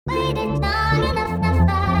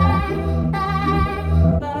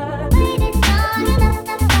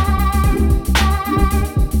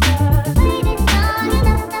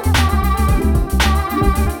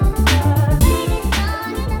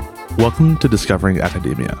Welcome to Discovering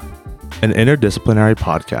Academia, an interdisciplinary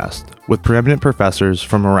podcast with preeminent professors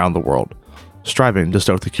from around the world, striving to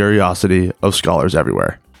stoke the curiosity of scholars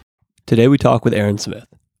everywhere. Today we talk with Aaron Smith,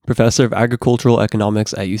 professor of agricultural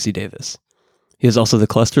economics at UC Davis. He is also the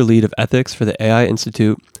cluster lead of ethics for the AI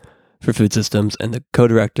Institute for Food Systems and the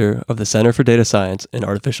co-director of the Center for Data Science and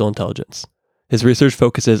Artificial Intelligence. His research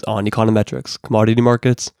focuses on econometrics, commodity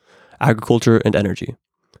markets, agriculture, and energy.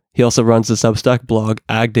 He also runs the Substack blog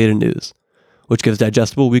Ag Data News, which gives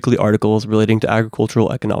digestible weekly articles relating to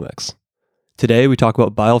agricultural economics. Today, we talk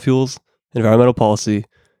about biofuels, environmental policy,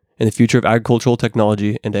 and the future of agricultural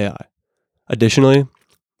technology and AI. Additionally,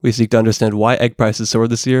 we seek to understand why egg prices soared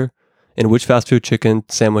this year and which fast food chicken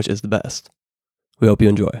sandwich is the best. We hope you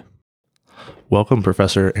enjoy. Welcome,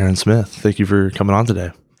 Professor Aaron Smith. Thank you for coming on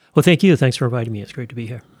today. Well, thank you. Thanks for inviting me. It's great to be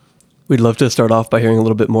here. We'd love to start off by hearing a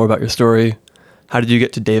little bit more about your story. How did you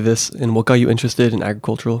get to Davis, and what got you interested in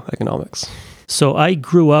agricultural economics? So I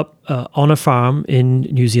grew up on a farm in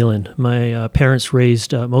New Zealand. My parents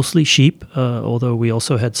raised mostly sheep, although we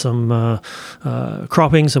also had some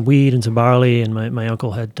cropping, some wheat and some barley, and my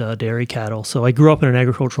uncle had dairy cattle. So I grew up in an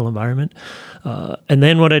agricultural environment. And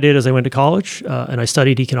then what I did is I went to college and I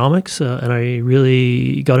studied economics, and I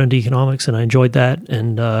really got into economics and I enjoyed that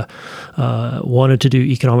and wanted to do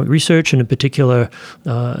economic research and in particular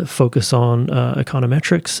focus on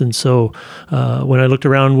econometrics. And so when I looked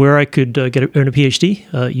around where I could earn a PhD,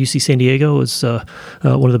 UC San Diego was one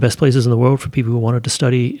of the best places in the world for people who wanted to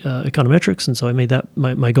study econometrics. And so I made that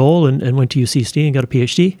my goal and went to UCSD and got a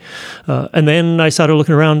PhD. And then I started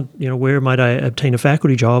looking around, where might I obtain a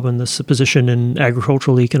faculty job? And this position in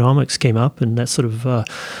agricultural economics came up, and that sort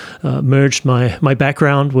of merged my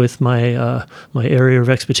background with my area of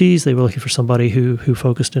expertise. They were looking for somebody who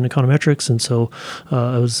focused in econometrics. And so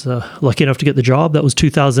I was lucky enough to get the job. That was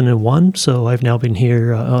 2001. So I've now been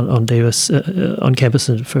here on Davis, on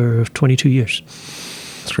campus for 22 years.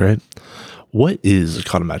 That's great. What is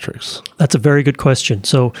econometrics? That's a very good question.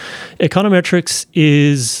 So econometrics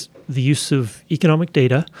is the use of economic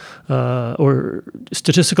data or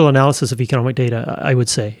statistical analysis of economic data, I would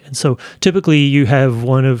say. And so typically you have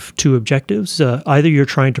one of two objectives. Either you're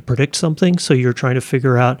trying to predict something, so you're trying to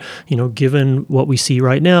figure out, given what we see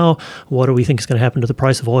right now, what do we think is going to happen to the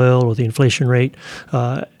price of oil or the inflation rate?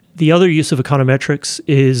 The other use of econometrics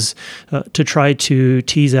is to try to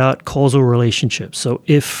tease out causal relationships. So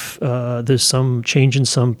if there's some change in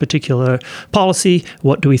some particular policy,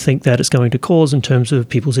 what do we think that is going to cause in terms of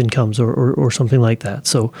people's incomes or something like that?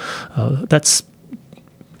 So that's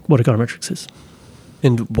what econometrics is.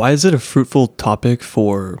 And why is it a fruitful topic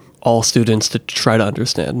for all students to try to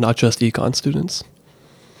understand, not just econ students?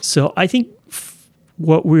 So I think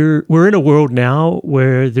what we're in a world now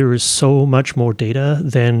where there is so much more data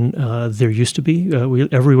than there used to be.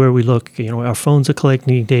 Everywhere we look, our phones are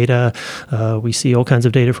collecting data. We see all kinds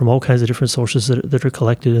of data from all kinds of different sources that are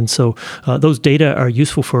collected. And so those data are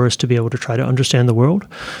useful for us to be able to try to understand the world.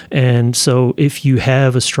 And so if you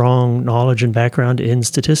have a strong knowledge and background in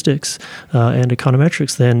statistics and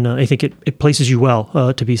econometrics, then I think it places you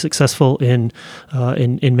well to be successful in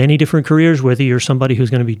many different careers, whether you're somebody who's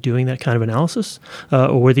going to be doing that kind of analysis,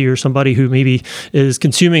 or whether you're somebody who maybe is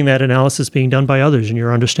consuming that analysis being done by others and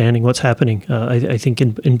you're understanding what's happening. I think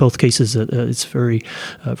in both cases it's very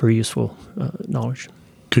useful knowledge.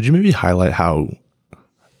 Could you maybe highlight how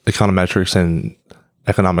econometrics and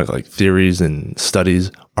economic theories and studies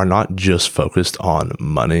are not just focused on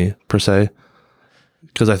money per se?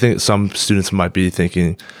 Because I think some students might be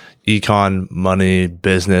thinking econ, money,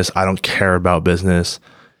 business, I don't care about business.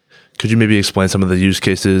 Could you maybe explain some of the use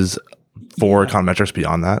cases for econometrics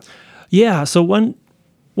beyond that? Yeah. So one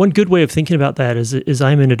good way of thinking about that is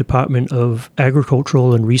I'm in a department of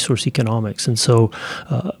agricultural and resource economics. And so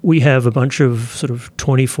we have a bunch of sort of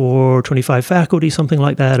 24, 25 faculty, something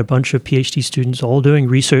like that, a bunch of PhD students all doing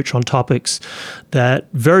research on topics that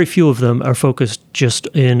very few of them are focused just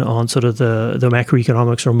in on sort of the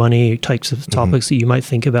macroeconomics or money types of topics that you might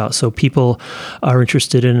think about. So people are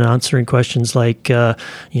interested in answering questions like,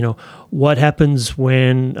 what happens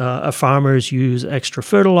when farmers use extra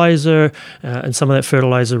fertilizer and some of that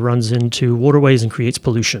fertilizer runs into waterways and creates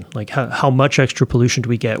pollution? Like how much extra pollution do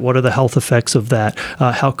we get? What are the health effects of that?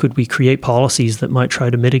 How could we create policies that might try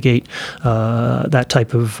to mitigate that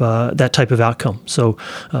type of outcome? So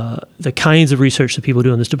the kinds of research that people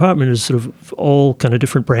do in this department is sort of all kind of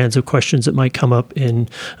different brands of questions that might come up in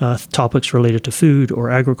topics related to food or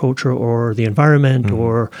agriculture or the environment,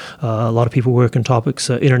 or a lot of people work in topics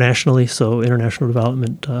internationally, so international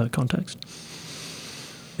development context.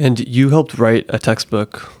 And you helped write a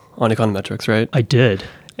textbook on econometrics, right? I did.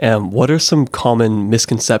 And what are some common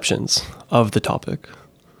misconceptions of the topic?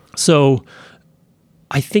 So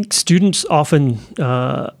I think students often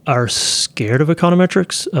are scared of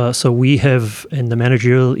econometrics. So we have in the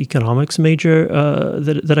managerial economics major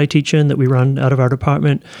that I teach in, that we run out of our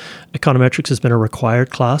department, econometrics has been a required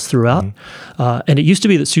class throughout. And it used to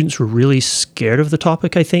be that students were really scared of the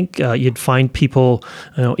topic, I think. You'd find people,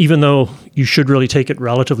 even though you should really take it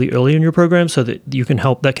relatively early in your program so that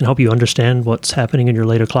that can help you understand what's happening in your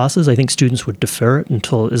later classes, I think students would defer it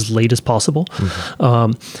until as late as possible.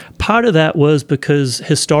 Part of that was because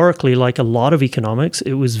historically, like a lot of economics,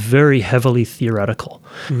 it was very heavily theoretical.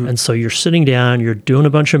 And so you're sitting down, you're doing a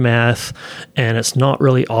bunch of math, and it's not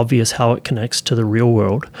really obvious how it connects to the real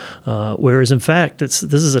world. Whereas in fact, this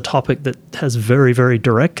is a topic that has very, very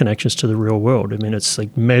direct connections to the real world. I mean, it's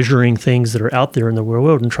like measuring things that are out there in the real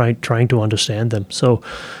world and trying to understand them. So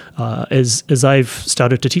as I've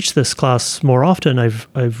started to teach this class more often,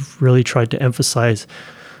 I've really tried to emphasize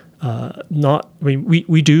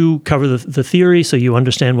we do cover the theory, so you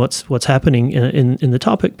understand what's happening in the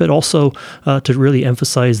topic, but also to really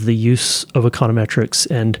emphasize the use of econometrics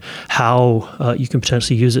and how you can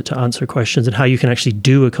potentially use it to answer questions and how you can actually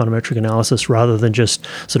do econometric analysis rather than just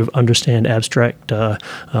sort of understand abstract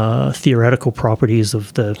theoretical properties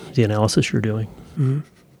of the analysis you're doing.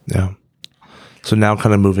 Yeah. So now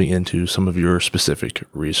kind of moving into some of your specific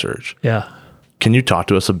research. Yeah. Can you talk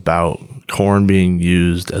to us about corn being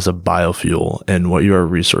used as a biofuel and what you are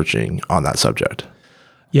researching on that subject?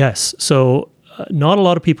 Yes. So not a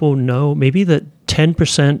lot of people know maybe that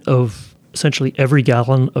 10% of essentially every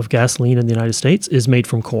gallon of gasoline in the United States is made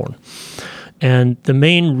from corn. And the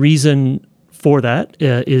main reason for that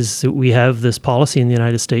is that we have this policy in the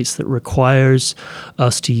United States that requires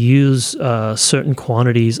us to use certain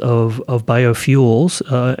quantities of biofuels,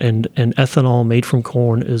 and ethanol made from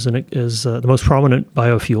corn is the most prominent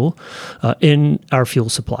biofuel in our fuel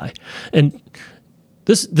supply. And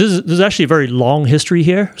there's actually a very long history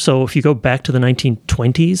here. So if you go back to the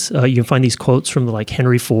 1920s, you can find these quotes from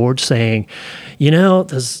Henry Ford saying,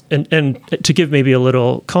 and to give maybe a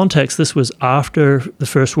little context, this was after the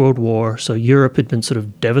First World War. So Europe had been sort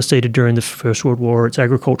of devastated during the First World War. Its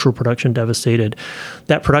agricultural production devastated.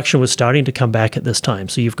 That production was starting to come back at this time.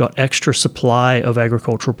 So you've got extra supply of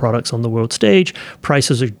agricultural products on the world stage.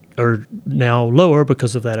 Prices are now lower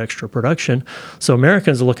because of that extra production. So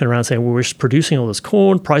Americans are looking around saying, well, we're producing all this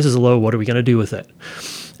corn, prices are low, what are we going to do with it?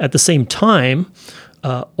 At the same time,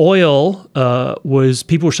 oil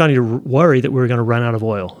people were starting to worry that we were going to run out of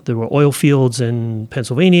oil. There were oil fields in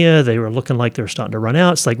Pennsylvania. They were looking like they were starting to run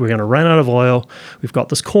out. It's like, we're going to run out of oil. We've got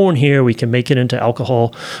this corn here. We can make it into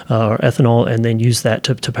alcohol or ethanol and then use that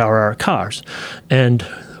to power our cars. And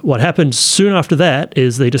what happened soon after that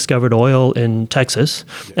is they discovered oil in Texas.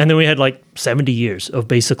 And then we had 70 years of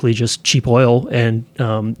basically just cheap oil, and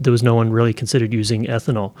there was no one really considered using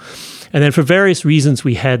ethanol. And then for various reasons,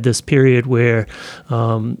 we had this period where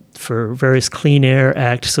for various Clean Air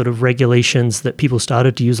Act sort of regulations that people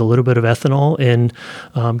started to use a little bit of ethanol in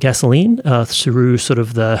gasoline through sort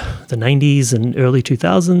of the 90s and early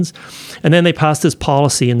 2000s. And then they passed this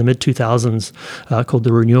policy in the mid-2000s called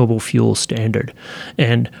the Renewable Fuel Standard.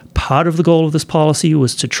 And part of the goal of this policy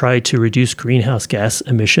was to try to reduce greenhouse gas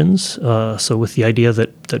emissions. So with the idea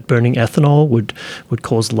that burning ethanol would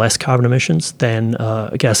cause less carbon emissions than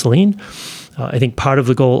gasoline. I think part of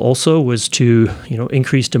the goal also was to,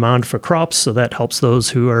 increase demand for crops. So that helps those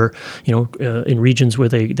who are, in regions where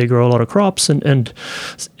they grow a lot of crops. And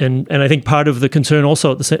I think part of the concern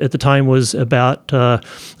also at the time was about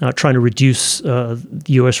trying to reduce the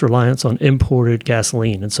U.S. reliance on imported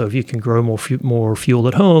gasoline. And so if you can grow more fuel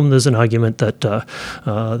at home, there's an argument that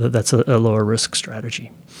that's a lower risk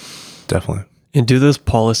strategy. Definitely. And do those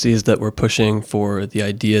policies that we're pushing for the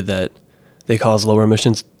idea that they cause lower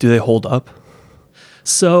emissions, do they hold up?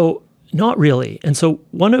 So not really. And so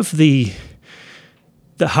one of the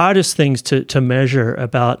hardest things to measure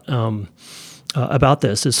about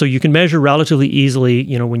this is, so you can measure relatively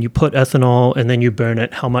easily, when you put ethanol and then you burn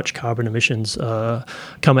it, how much carbon emissions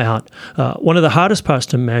come out. One of the hardest parts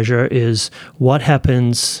to measure is what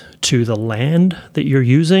happens to the land that you're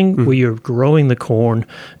using, where you're growing the corn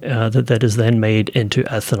that is then made into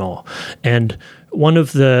ethanol. And one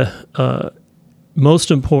of the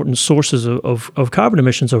most important sources of carbon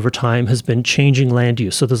emissions over time has been changing land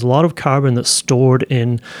use. So there's a lot of carbon that's stored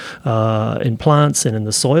in plants and in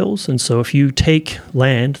the soils. And so if you take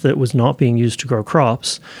land that was not being used to grow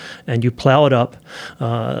crops and you plow it up,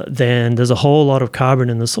 then there's a whole lot of carbon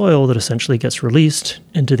in the soil that essentially gets released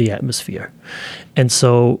into the atmosphere. And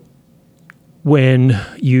so when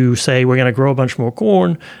you say we're going to grow a bunch more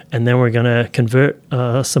corn and then we're going to convert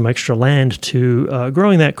some extra land to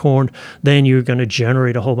growing that corn, then you're going to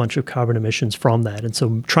generate a whole bunch of carbon emissions from that. And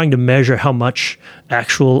so trying to measure how much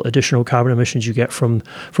actual additional carbon emissions you get from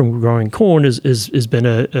growing corn has been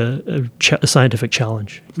a scientific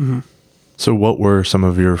challenge. Mm-hmm. So what were some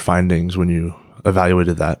of your findings when you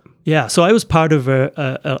evaluated that? Yeah, so I was part of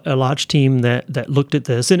a large team that looked at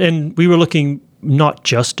this, and we were looking not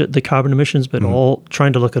just at the carbon emissions, but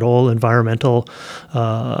trying to look at all environmental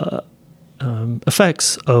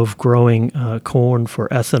effects of growing corn for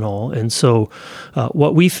ethanol. And so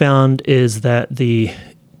what we found is that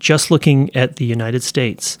just looking at the United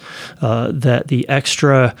States, that the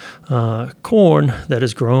extra corn that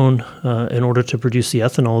is grown in order to produce the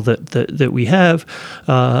ethanol that we have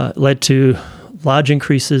led to large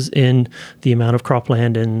increases in the amount of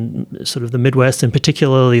cropland in sort of the Midwest, and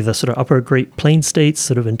particularly the sort of upper Great Plains states,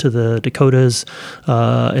 sort of into the Dakotas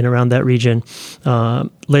and around that region,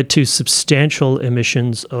 led to substantial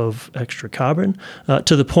emissions of extra carbon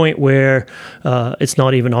to the point where it's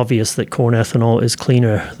not even obvious that corn ethanol is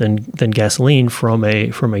cleaner than gasoline from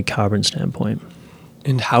a carbon standpoint.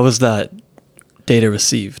 And how is that data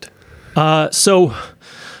received? So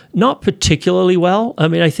not particularly well. I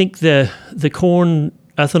mean, I think the corn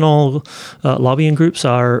ethanol lobbying groups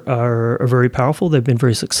are very powerful. They've been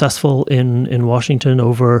very successful in Washington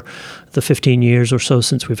over the 15 years or so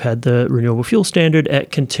since we've had the renewable fuel standard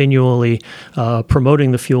at continually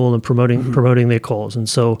promoting the fuel and promoting their cause. And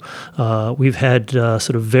so we've had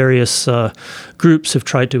sort of various groups have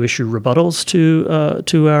tried to issue rebuttals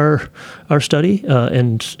to our study,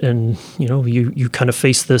 and you kind of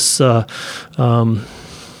face this.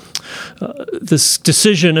 This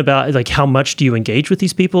decision about like how much do you engage with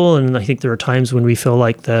these people, and I think there are times when we feel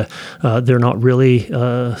like they're not really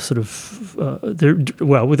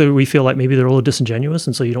whether we feel like maybe they're a little disingenuous,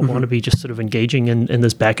 and so you don't want to be just sort of engaging in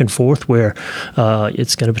this back and forth where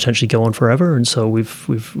it's going to potentially go on forever. And so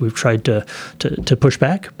we've tried to push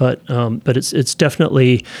back, but it's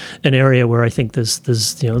definitely an area where I think there's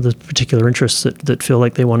particular interests that feel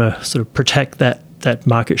like they want to sort of protect that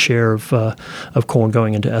market share of corn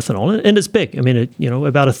going into ethanol, and it's big. I mean,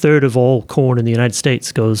 about a third of all corn in the United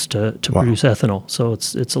States goes to produce ethanol, so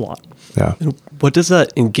it's a lot. Yeah. And what does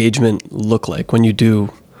that engagement look like when you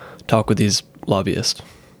do talk with these lobbyists?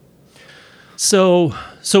 So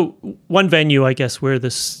one venue, I guess, where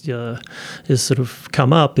this is sort of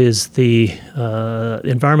come up is the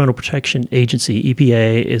Environmental Protection Agency,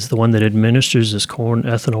 EPA, is the one that administers this corn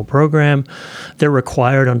ethanol program. They're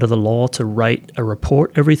required under the law to write a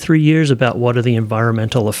report every 3 years about what are the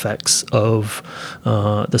environmental effects of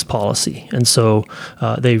this policy. And so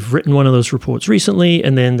they've written one of those reports recently,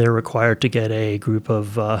 and then they're required to get a group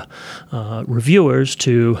of reviewers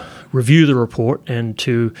to review the report and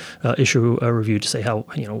to issue a review to say how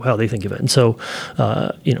they think of it. And so,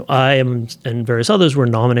 I am and various others were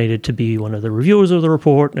nominated to be one of the reviewers of the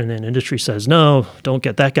report, and then industry says, no, don't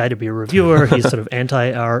get that guy to be a reviewer. He's sort of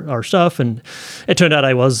anti our stuff. And it turned out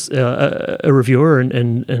I was a reviewer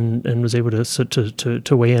and was able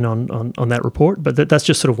to weigh in on that report. But that's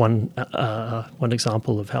just sort of one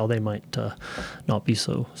example of how they might not be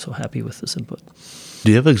so happy with this input.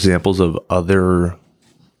 Do you have examples of other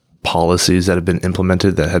policies that have been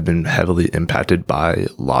implemented that have been heavily impacted by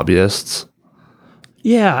lobbyists?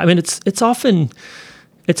 Yeah, I mean, it's often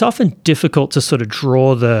difficult to sort of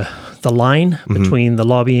draw the line between the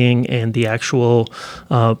lobbying and the actual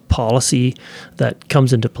policy that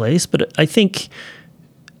comes into place. But I think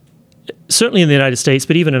certainly in the United States,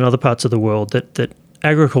 but even in other parts of the world, that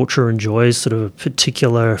agriculture enjoys sort of a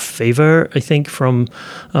particular favor, I think, from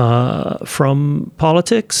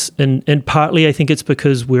politics, and partly I think it's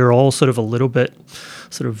because we're all sort of a little bit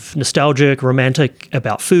sort of nostalgic, romantic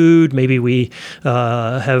about food. Maybe we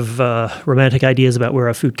have romantic ideas about where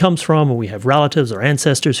our food comes from, or we have relatives or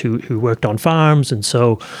ancestors who worked on farms, and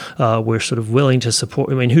so we're sort of willing to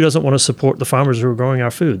support. I mean, who doesn't want to support the farmers who are growing our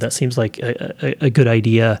food? That seems like a good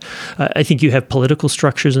idea. I think you have political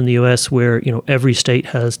structures in the U.S. where every state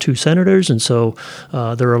has 2 senators, and so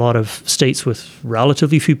there are a lot of states with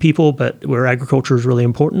relatively few people, but where agriculture is really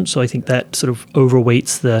important. So I think that sort of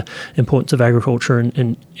overweights the importance of agriculture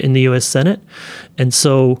in the U.S. Senate. And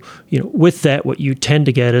so, with that, what you tend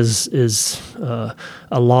to get is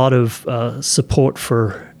a lot of support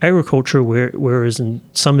for agriculture, whereas in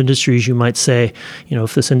some industries you might say,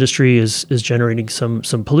 if this industry is generating some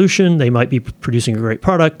pollution, they might be producing a great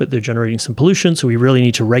product, but they're generating some pollution, so we really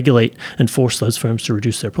need to regulate and force those firms to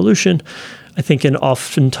reduce their pollution. I think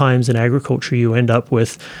oftentimes in agriculture you end up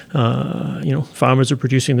with, farmers are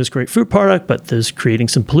producing this great food product, but there's creating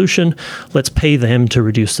some pollution. Let's pay them to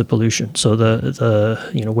reduce the pollution. So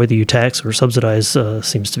the whether you tax or subsidize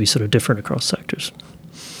seems to be sort of different across sectors.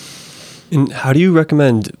 And how do you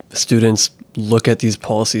recommend students look at these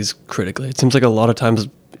policies critically? It seems like a lot of times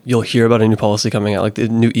you'll hear about a new policy coming out, like the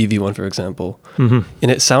new EV one, for example. And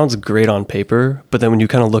it sounds great on paper, but then when you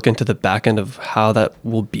kind of look into the back end of how that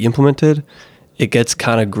will be implemented, it gets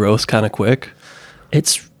kind of gross kind of quick.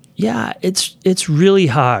 It's really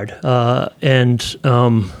hard. And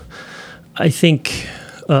I think...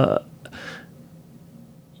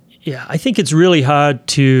 I think it's really hard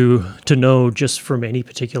to know just from any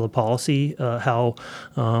particular policy how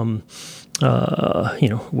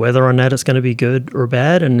whether or not it's going to be good or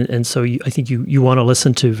bad, and so I think you want to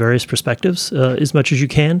listen to various perspectives as much as you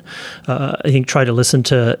can. I think try to listen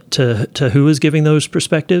to who is giving those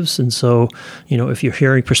perspectives, and so if you're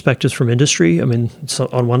hearing perspectives from industry, I mean, so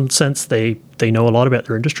on one sense they know a lot about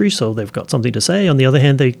their industry, so they've got something to say. On the other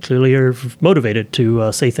hand, they clearly are motivated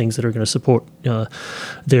to say things that are going to support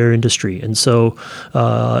their industry, and so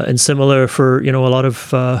and similar for a lot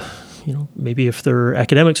of maybe if they're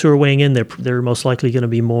academics who are weighing in, they're most likely going to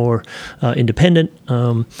be more independent.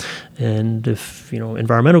 And if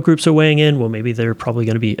environmental groups are weighing in, well, maybe they're probably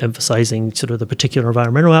going to be emphasizing sort of the particular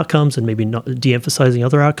environmental outcomes and maybe not de-emphasizing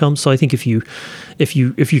other outcomes. So I think if you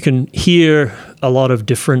can hear a lot of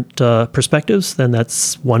different perspectives, then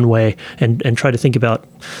that's one way, and try to think about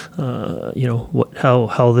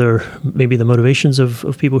how they're maybe the motivations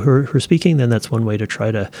of people who are speaking. Then that's one way to try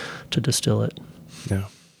to distill it. Yeah.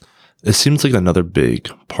 It seems like another big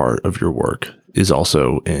part of your work is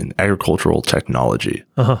also in agricultural technology.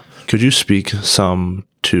 Could you speak some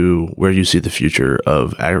to where you see the future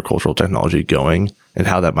of agricultural technology going and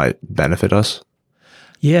how that might benefit us?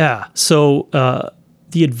 Yeah. So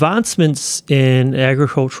the advancements in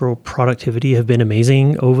agricultural productivity have been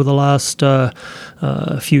amazing over the last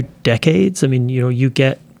few decades. I mean, you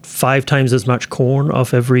get 5 times as much corn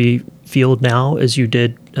off every field now as you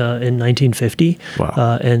did in 1950.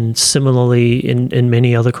 Wow. And similarly in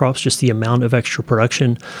many other crops, just the amount of extra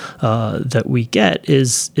production that we get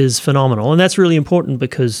is phenomenal. And that's really important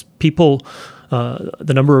because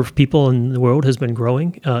the number of people in the world has been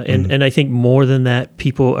growing. And I think more than that,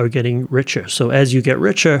 people are getting richer. So as you get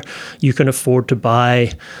richer, you can afford to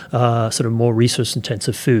buy sort of more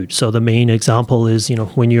resource-intensive food. So the main example is,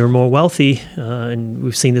 when you're more wealthy, and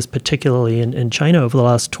we've seen this particularly in China over the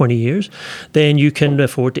last 20 years, then you can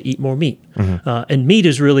afford to eat more meat. And meat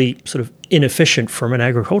is really sort of inefficient from an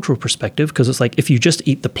agricultural perspective because it's like if you just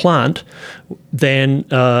eat the plant, then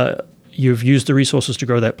you've used the resources to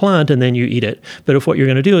grow that plant and then you eat it. But if what you're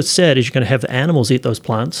going to do instead is you're going to have the animals eat those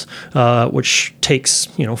plants, which takes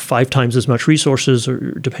 5 times as much resources,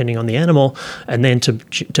 or depending on the animal, and then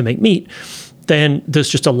to make meat, then there's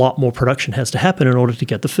just a lot more production has to happen in order to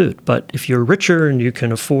get the food. But if you're richer and you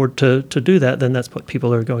can afford to do that, then that's what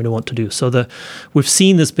people are going to want to do. So we've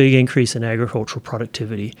seen this big increase in agricultural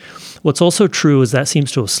productivity. What's also true is that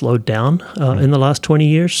seems to have slowed down in the last 20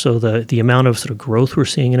 years. So the amount of sort of growth we're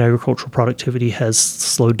seeing in agricultural productivity has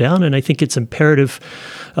slowed down. And I think it's imperative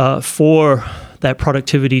for that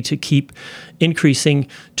productivity to keep increasing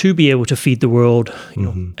to be able to feed the world,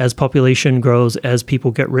 as population grows, as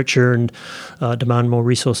people get richer and demand more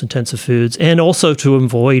resource-intensive foods, and also to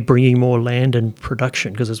avoid bringing more land and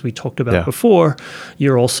production. Because as we talked about before,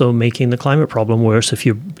 you're also making the climate problem worse if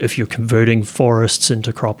you're converting forests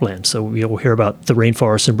into cropland. So we'll hear about the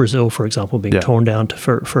rainforests in Brazil, for example, being torn down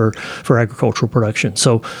for agricultural production.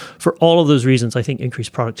 So for all of those reasons, I think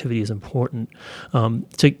increased productivity is important.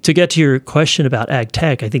 To get to your question about ag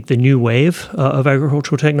tech, I think the new wave of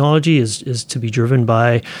agricultural technology is to be driven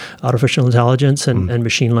by artificial intelligence and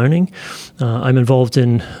machine learning. I'm involved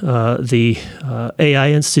in the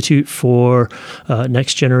AI Institute for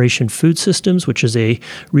Next Generation Food Systems, which is a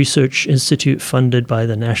research institute funded by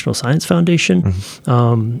the National Science Foundation.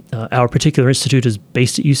 Our particular institute is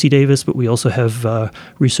based at UC Davis, but we also have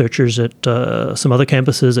researchers at some other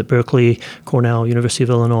campuses at Berkeley, Cornell, University of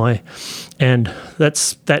Illinois. And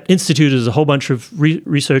that institute is a whole bunch of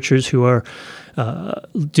researchers who are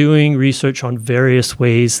doing research on various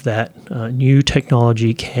ways that new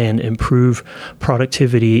technology can improve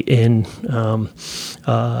productivity in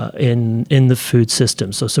the food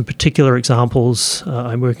system. So some particular examples,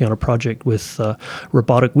 I'm working on a project with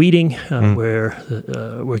robotic weeding, where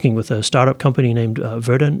working with a startup company named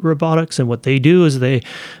Verdant Robotics, and what they do is they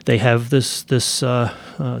have this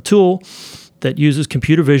tool that uses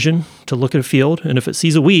computer vision to look at a field, and if it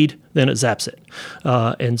sees a weed, then it zaps it.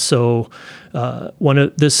 And so one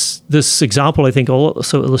of this example, I think,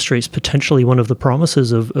 also illustrates potentially one of the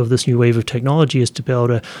promises of this new wave of technology is to be able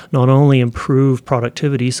to not only improve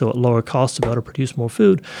productivity, so at lower cost to be able to produce more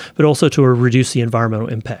food, but also to reduce the environmental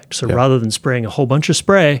impact. So rather than spraying a whole bunch of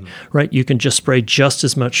spray, right, you can just spray just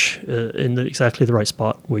as much in exactly the right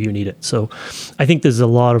spot where you need it. So I think there's a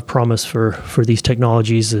lot of promise for these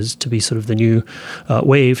technologies as to be sort of the new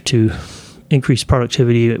wave to increase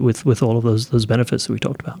productivity with all of those benefits that we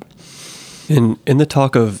talked about. In the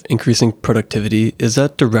talk of increasing productivity, is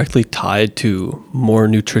that directly tied to more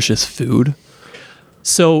nutritious food?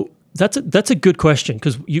 So that's a good question,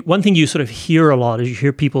 because one thing you sort of hear a lot is you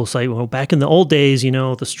hear people say, well, back in the old days,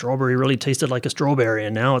 the strawberry really tasted like a strawberry,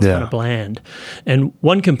 and now it's kind of bland. And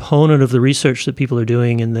one component of the research that people are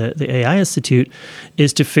doing in the AI Institute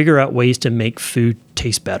is to figure out ways to make food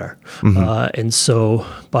taste better. And so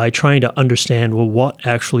by trying to understand, well, what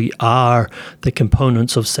actually are the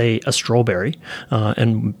components of, say, a strawberry,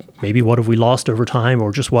 and maybe what have we lost over time,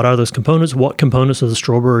 or just what are those components? What components of the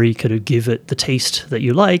strawberry could give it the taste that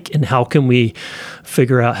you like, and how can we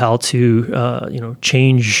figure out how to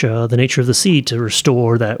change the nature of the seed to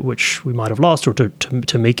restore that which we might have lost, or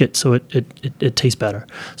to make it so it tastes better.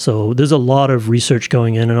 So there's a lot of research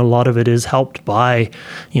going in, and a lot of it is helped by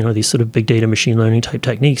these sort of big data machine learning type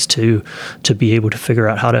techniques to be able to figure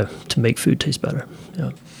out how to make food taste better.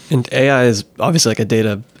 Yeah. And AI is obviously like a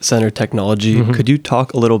data center technology. Could you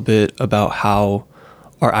talk a little bit about how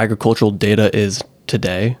our agricultural data is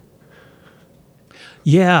today?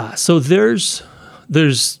 Yeah, so there's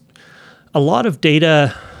a lot of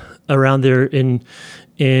data around there in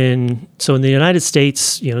the United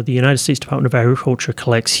States. The United States Department of Agriculture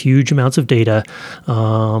collects huge amounts of data.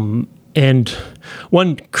 And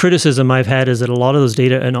one criticism I've had is that a lot of those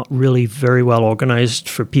data are not really very well organized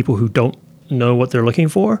for people who don't know what they're looking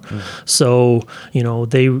for. So,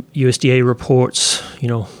 USDA reports,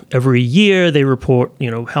 every year they report,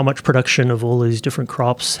 how much production of all these different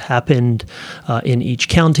crops happened in each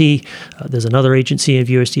county. There's another agency of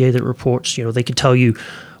USDA that reports, they can tell you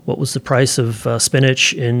what was the price of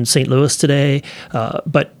spinach in St. Louis today.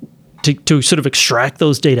 But to sort of extract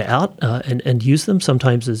those data out and use them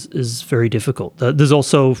sometimes is very difficult. There's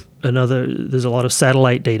also there's a lot of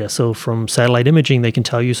satellite data. So from satellite imaging, they can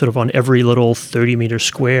tell you sort of on every little 30-meter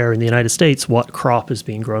square in the United States what crop is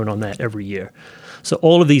being grown on that every year. So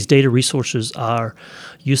all of these data resources are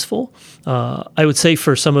useful. I would say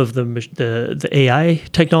for some of the AI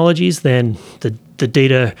technologies, then the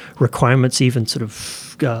data requirements even sort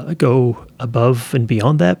of go above and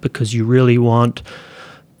beyond that, because you really want,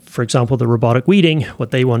 for example, the robotic weeding,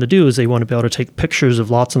 what they want to do is they want to be able to take pictures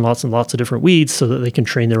of lots and lots and lots of different weeds so that they can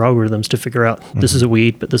train their algorithms to figure out this is a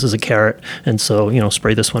weed, but this is a carrot. And so,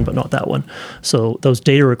 spray this one, but not that one. So those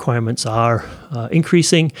data requirements are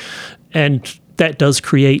increasing. And that does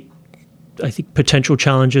create, I think, potential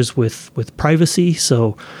challenges with privacy.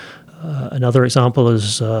 So another example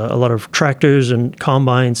is a lot of tractors and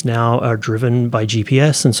combines now are driven by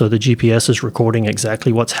GPS, and so the GPS is recording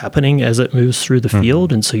exactly what's happening as it moves through the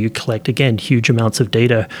field, and so you collect, again, huge amounts of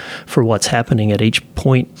data for what's happening at each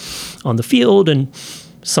point on the field, and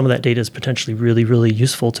some of that data is potentially really, really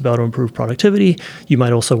useful to be able to improve productivity. You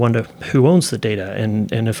might also wonder who owns the data,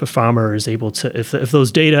 and if a farmer is able to, if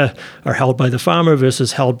those data are held by the farmer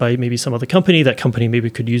versus held by maybe some other company, that company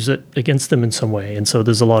maybe could use it against them in some way. And so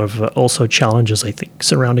there's a lot of also challenges, I think,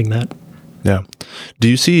 surrounding that. Yeah. Do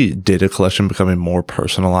you see data collection becoming more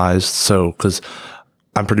personalized? So, because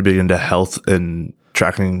I'm pretty big into health and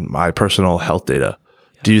tracking my personal health data.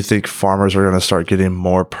 Do you think farmers are going to start getting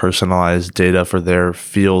more personalized data for their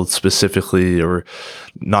field specifically, or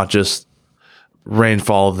not just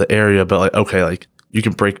rainfall of the area, but you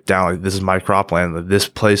can break down, this is my cropland, this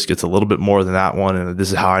place gets a little bit more than that one, and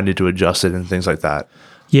this is how I need to adjust it and things like that?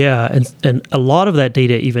 Yeah, and a lot of that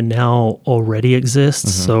data even now already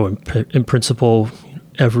exists. So in principle,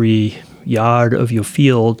 every yard of your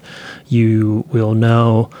field, you will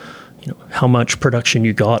know how much production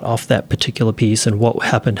you got off that particular piece and what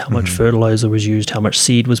happened, how much fertilizer was used, how much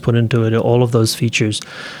seed was put into it, all of those features.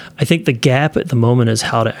 I think the gap at the moment is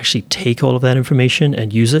how to actually take all of that information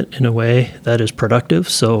and use it in a way that is productive.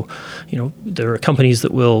 So, there are companies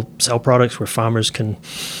that will sell products where farmers can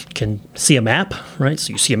see a map, right?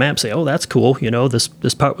 So you see a map, say, oh, that's cool.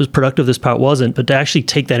 This part was productive, this part wasn't. But to actually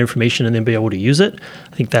take that information and then be able to use it,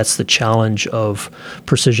 I think that's the challenge of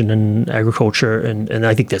precision in agriculture. And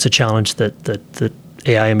I think that's a challenge that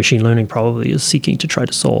AI and machine learning probably is seeking to try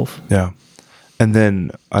to solve. Yeah. And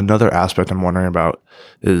then another aspect I'm wondering about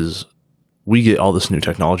is we get all this new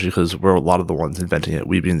technology because we're a lot of the ones inventing it,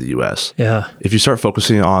 we being the US. Yeah. If you start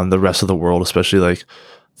focusing on the rest of the world, especially like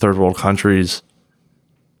third world countries,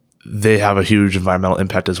 they have a huge environmental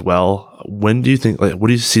impact as well. When do you think, what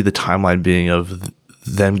do you see the timeline being of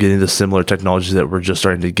them getting the similar technologies that we're just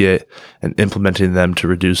starting to get and implementing them to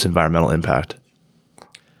reduce environmental impact?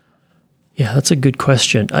 Yeah, that's a good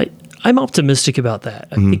question. I'm optimistic about that.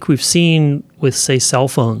 I think we've seen with, say, cell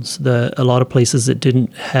phones, a lot of places that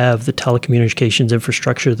didn't have the telecommunications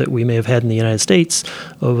infrastructure that we may have had in the United States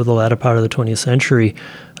over the latter part of the 20th century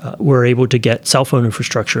were able to get cell phone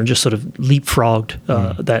infrastructure and just sort of leapfrogged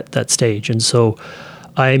that stage. And so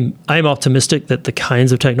I'm optimistic that the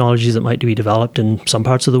kinds of technologies that might be developed in some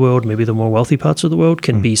parts of the world, maybe the more wealthy parts of the world,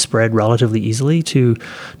 can be spread relatively easily to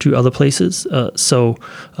other places. So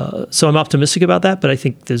I'm optimistic about that, but I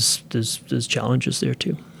think there's challenges there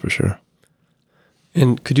too. For sure.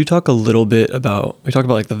 And could you talk a little bit about, we talked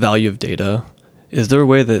about like the value of data. Is there a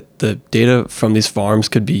way that the data from these farms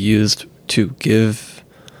could be used to give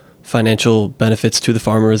financial benefits to the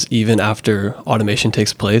farmers even after automation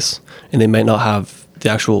takes place and they might not have the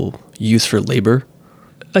actual use for labor?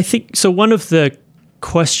 I think so. One of the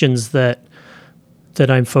questions that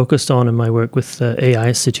I'm focused on in my work with the AI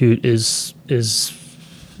Institute is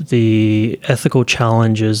the ethical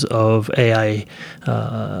challenges of AI.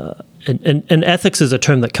 And ethics is a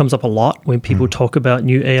term that comes up a lot when people talk about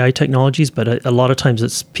new AI technologies, but a lot of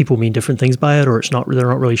times people mean different things by it, or they're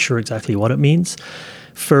not really sure exactly what it means.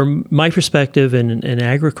 From my perspective in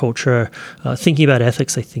agriculture, thinking about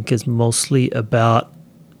ethics, I think, is mostly about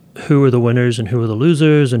who are the winners and who are the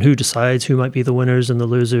losers and who decides who might be the winners and the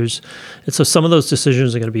losers. And so some of those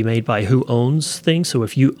decisions are going to be made by who owns things. So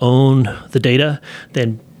if you own the data,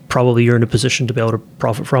 then probably you're in a position to be able to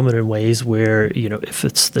profit from it in ways where, if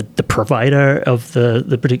it's the provider of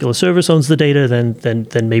the particular service owns the data,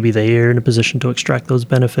 then maybe they are in a position to extract those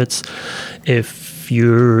benefits. If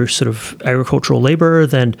you're sort of agricultural laborer,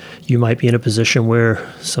 then you might be in a position where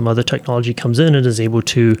some other technology comes in and is able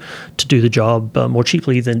to do the job more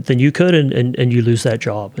cheaply than you could, and you lose that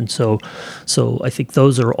job. And so I think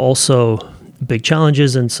those are also big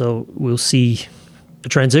challenges. And so we'll see a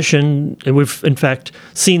transition, and we've in fact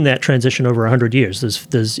seen that transition over 100 years.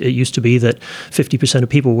 It used to be that 50% of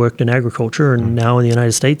people worked in agriculture, and now in the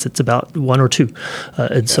United States it's about 1 or 2.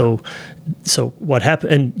 So what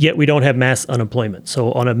happened? And yet we don't have mass unemployment.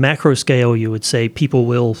 So on a macro scale, you would say people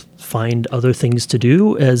will find other things to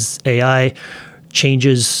do as AI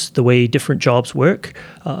changes the way different jobs work.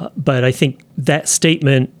 But I think that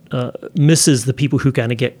statement misses the people who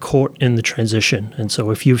kind of get caught in the transition. And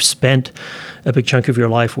so if you've spent a big chunk of your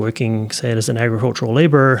life working, say, as an agricultural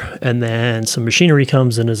laborer, and then some machinery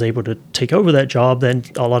comes and is able to take over that job, then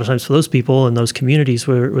a lot of times for those people in those communities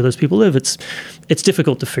where those people live, it's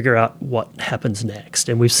difficult to figure out what happens next.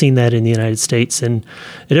 And we've seen that in the United States in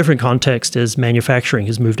a different context as manufacturing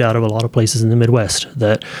has moved out of a lot of places in the Midwest,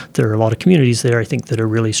 that there are a lot of communities there, I think, that are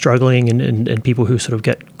really struggling and people who sort of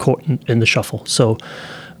get caught in the shuffle. So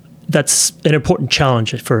that's an important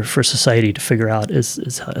challenge for society to figure out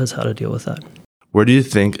is how to deal with that. Where do you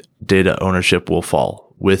think data ownership will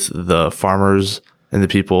fall with the farmers and the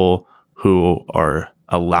people who are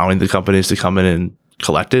allowing the companies to come in and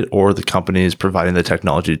collect it, or the companies providing the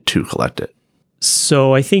technology to collect it?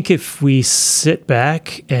 So I think if we sit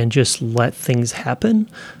back and just let things happen,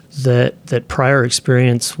 that prior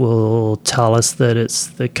experience will tell us that it's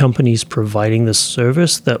the companies providing the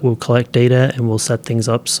service that will collect data and will set things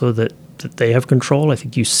up so that they have control. I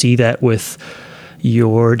think you see that with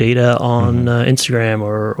your data on Instagram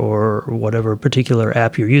or whatever particular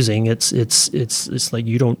app you're using. It's like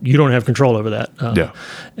you don't have control over that.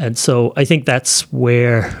 And so I think that's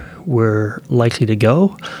where we're likely to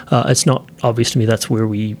go. It's not obvious to me that's where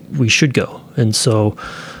we should go. And so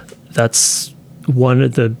that's one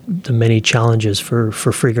of the many challenges for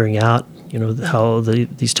figuring out,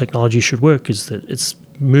 these technologies should work is that it's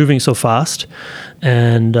moving so fast,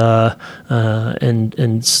 and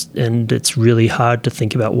it's really hard to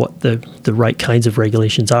think about what the right kinds of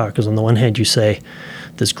regulations are. Because on the one hand, you say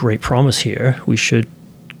there's great promise here, we should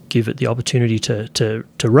give it the opportunity to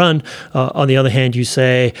run. On the other hand, you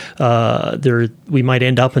say we might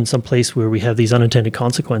end up in some place where we have these unintended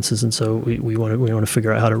consequences, and so we want to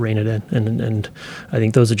figure out how to rein it in. And I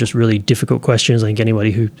think those are just really difficult questions. I think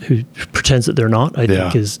anybody who pretends that they're not, I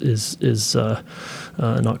think is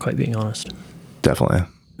not quite being honest. Definitely.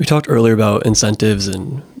 We talked earlier about incentives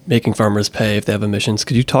and making farmers pay if they have emissions.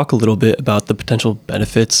 Could you talk a little bit about the potential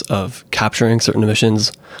benefits of capturing certain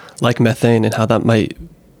emissions like methane and how that might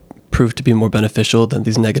prove to be more beneficial than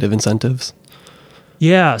these negative incentives?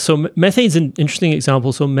 Yeah, so methane's an interesting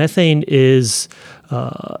example. So methane is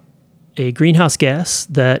a greenhouse gas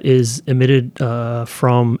that is emitted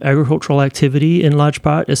from agricultural activity in large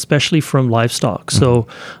part, especially from livestock. So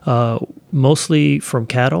mostly from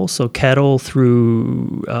cattle. So cattle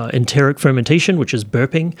through enteric fermentation, which is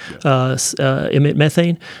burping, emit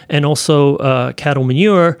methane, and also cattle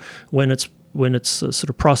manure when it's sort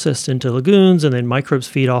of processed into lagoons, and then microbes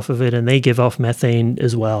feed off of it, and they give off methane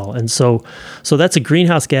as well. And so that's a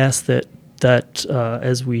greenhouse gas that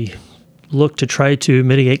as we look to try to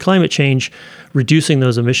mitigate climate change, reducing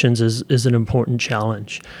those emissions is an important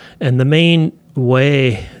challenge. And the main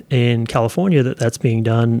way in California that's being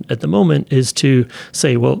done at the moment is to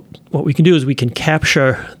say, well, what we can do is we can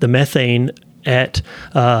capture the methane at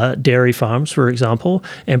dairy farms, for example,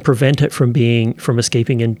 and prevent it from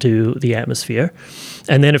escaping into the atmosphere.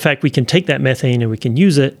 And then, in fact, we can take that methane and we can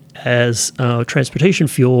use it as transportation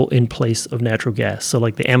fuel in place of natural gas. So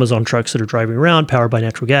like the Amazon trucks that are driving around powered by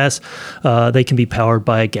natural gas, they can be powered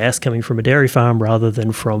by gas coming from a dairy farm rather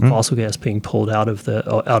than from fossil gas being pulled out of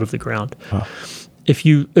the ground. Wow. If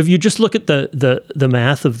you just look at the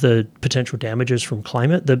math of the potential damages from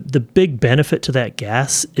climate, the big benefit to that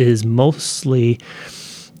gas is mostly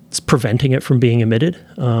preventing it from being emitted,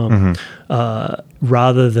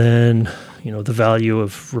 rather than the value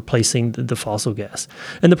of replacing the fossil gas.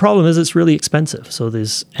 And the problem is it's really expensive. So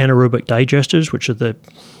there's anaerobic digesters, which are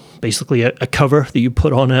basically a cover that you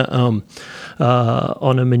put on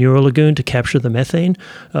a manure lagoon to capture the methane.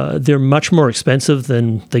 They're much more expensive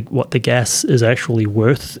than what the gas is actually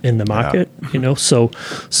worth in the market.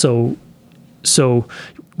 So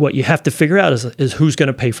what you have to figure out is who's going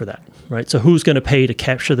to pay for that, right? So who's going to pay to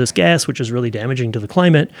capture this gas, which is really damaging to the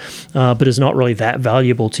climate, but is not really that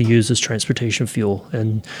valuable to use as transportation fuel.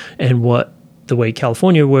 And the way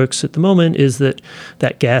California works at the moment is that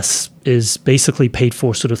gas is basically paid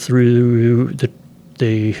for sort of through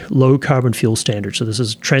the low carbon fuel standard. So this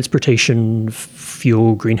is transportation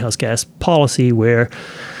fuel greenhouse gas policy where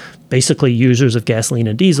basically users of gasoline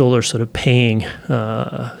and diesel are sort of paying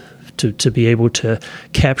to be able to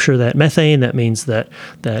capture that methane. That means that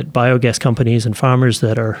biogas companies and farmers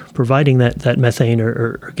that are providing that methane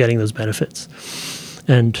are getting those benefits.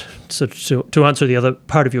 And so to answer the other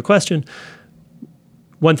part of your question,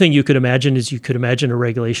 one thing you could imagine is a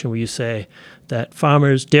regulation where you say that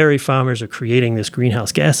dairy farmers are creating this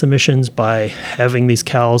greenhouse gas emissions by having these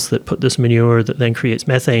cows that put this manure that then creates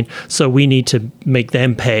methane. So we need to make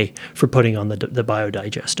them pay for putting on the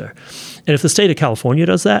biodigester. And if the state of California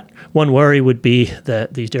does that, one worry would be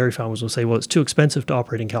that these dairy farmers will say, well, it's too expensive to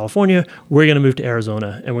operate in California. We're going to move to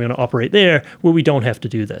Arizona and we're going to operate there where we don't have to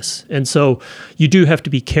do this. And so you do have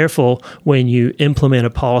to be careful when you implement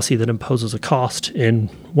a policy that imposes a cost in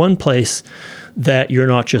one place that you're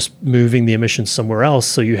not just moving the emissions somewhere else,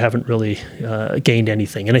 so you haven't really gained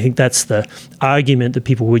anything. And I think that's the argument that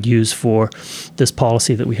people would use for this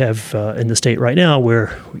policy that we have in the state right now,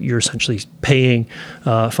 where you're essentially paying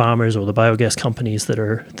farmers or the biogas companies that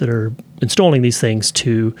are installing these things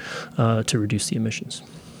to reduce the emissions.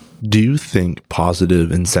 Do you think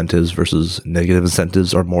positive incentives versus negative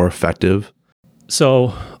incentives are more effective?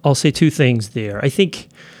 So I'll say two things there. I think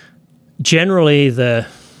generally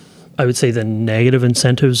I would say the negative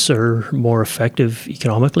incentives are more effective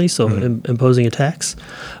economically, so imposing a tax.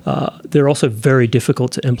 They're also very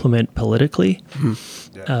difficult to implement politically.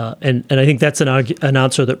 And I think that's an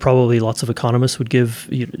answer that probably lots of economists would give,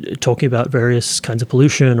 talking about various kinds of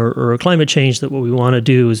pollution or climate change, that what we want to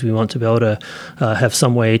do is we want to be able to have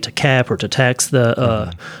some way to cap or to tax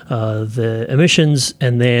the emissions,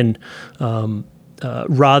 and then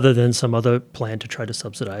rather than some other plan to try to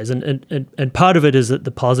subsidize. And part of it is that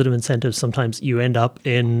the positive incentives, sometimes you end up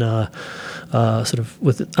in sort of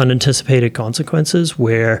with unanticipated consequences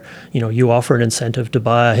where, you offer an incentive to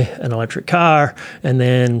buy an electric car, and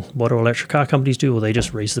then what do electric car companies do? Well, they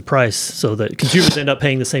just raise the price so that consumers end up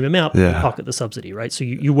paying the same amount, but they pocket the subsidy, right? So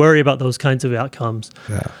you worry about those kinds of outcomes.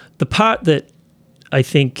 Yeah. The part that I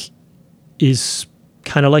think is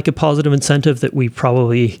kind of like a positive incentive that we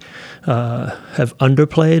probably have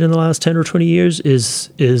underplayed in the last 10 or 20 years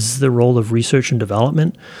is the role of research and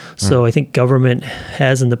development. So I think government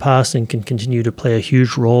has in the past and can continue to play a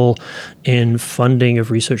huge role in funding of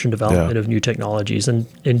research and development of new technologies. And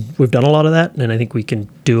we've done a lot of that, and I think we can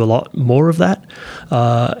do a lot more of that.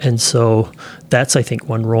 And so that's, I think,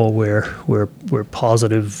 one role where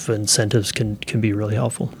positive incentives can be really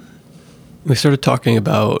helpful. We started talking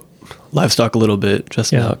about livestock a little bit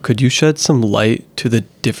just now. Could you shed some light to the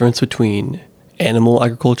difference between animal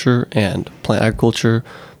agriculture and plant agriculture,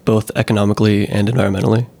 both economically and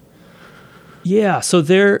environmentally? Yeah, so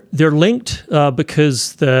they're linked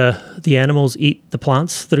because the animals eat the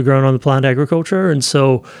plants that are grown on the plant agriculture, and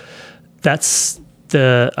so that's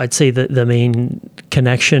I'd say the main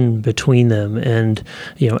connection between them. And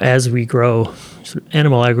as we grow sort of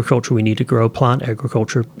animal agriculture, we need to grow plant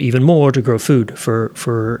agriculture even more to grow food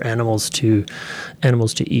for animals to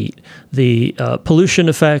eat. The pollution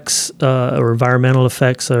effects or environmental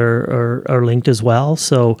effects are linked as well.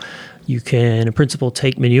 So you can, in principle,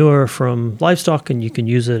 take manure from livestock and you can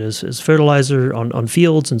use it as fertilizer on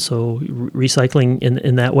fields, and so recycling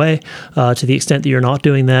in that way. To the extent that you're not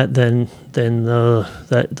doing that, then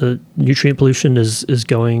the nutrient pollution is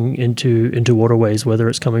going into waterways, whether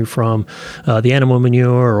it's coming from the animal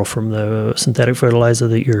manure or from the synthetic fertilizer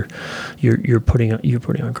that you're putting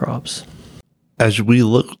on crops. As we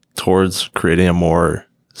look towards creating a more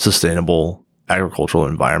sustainable agricultural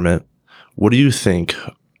environment, what do you think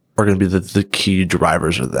are going to be the key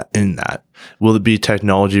drivers of that? Will it be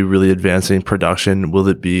technology really advancing production? Will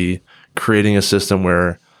it be creating a system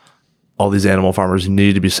where all these animal farmers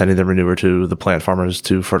need to be sending their manure to the plant farmers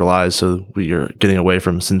to fertilize, so we are getting away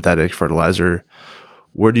from synthetic fertilizer?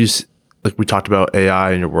 Where do you like we talked about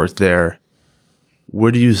AI and your work there?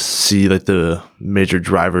 Where do you see like the major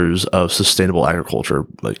drivers of sustainable agriculture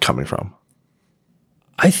coming from?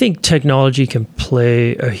 I think technology can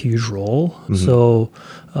play a huge role. Mm-hmm. So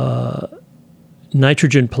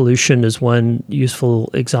nitrogen pollution is one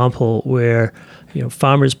useful example where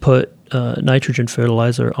farmers put nitrogen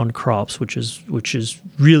fertilizer on crops, which is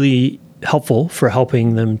really helpful for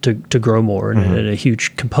helping them to grow more. And a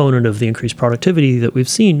huge component of the increased productivity that we've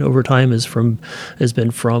seen over time has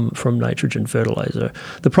been from nitrogen fertilizer.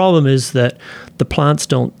 The problem is that the plants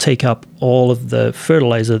don't take up all of the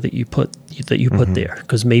fertilizer that you put there,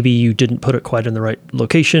 because maybe you didn't put it quite in the right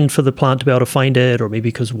location for the plant to be able to find it, or maybe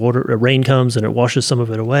because rain comes and it washes some of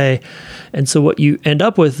it away. And so what you end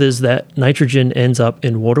up with is that nitrogen ends up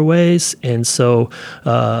in waterways, and so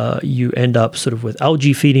you end up sort of with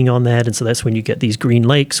algae feeding on that, and so that's when you get these green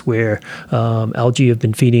lakes where algae have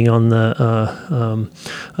been feeding on the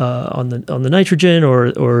nitrogen,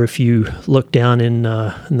 or if you look down in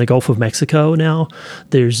the Gulf of Mexico now,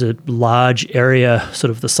 there's a large area, sort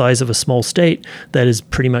of the size of a small state, that is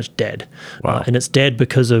pretty much dead. Wow. And it's dead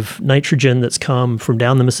because of nitrogen that's come from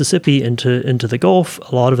down the Mississippi into the Gulf,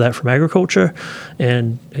 a lot of that from agriculture.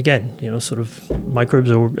 And again, sort of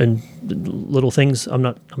microbes and little things. I'm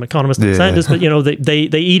an economist and scientist, but they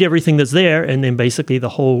eat everything that's there, and then basically the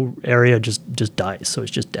whole area just dies. So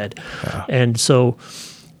it's just dead. Yeah. And so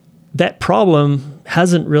that problem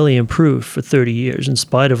hasn't really improved for 30 years in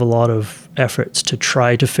spite of a lot of efforts to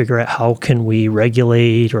try to figure out how can we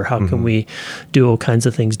regulate, or how can we do all kinds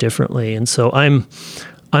of things differently. And so I'm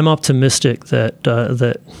optimistic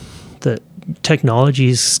that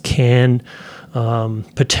technologies can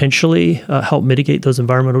potentially help mitigate those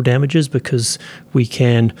environmental damages, because we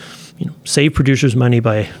can save producers money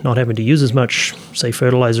by not having to use as much, say,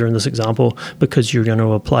 fertilizer in this example, because you're going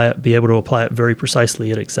to be able to apply it very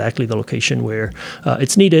precisely at exactly the location where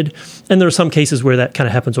it's needed. And there are some cases where that kind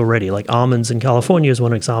of happens already, like almonds in California is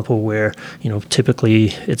one example where typically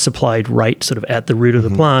it's applied right sort of at the root of the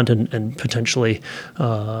plant, and potentially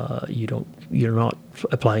you're not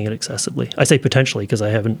applying it excessively. I say potentially because I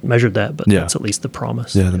haven't measured that, but that's at least the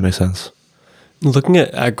promise. Yeah, that makes sense. Looking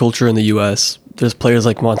at agriculture in the U.S., there's players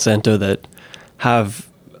like Monsanto that have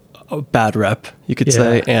a bad rep, you could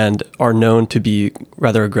say, and are known to be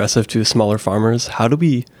rather aggressive to smaller farmers. How do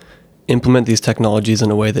we implement these technologies in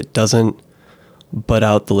a way that doesn't butt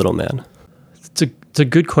out the little man? It's a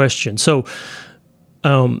good question. So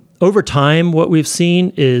Over time, what we've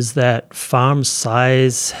seen is that farm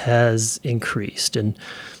size has increased, and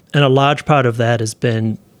a large part of that has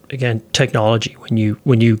been, again, technology.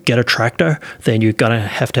 When you get a tractor, then you're gonna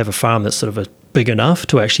have to have a farm that's sort of big enough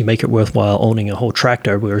to actually make it worthwhile owning a whole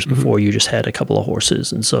tractor, whereas before you just had a couple of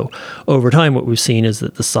horses. And so over time, what we've seen is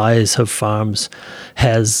that the size of farms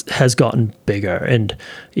has gotten bigger. And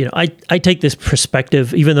I take this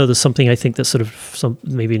perspective, even though there's something I think that's sort of some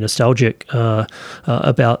maybe nostalgic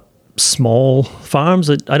about small farms.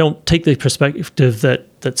 I don't take the perspective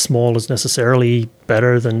that small is necessarily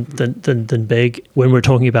better than big when we're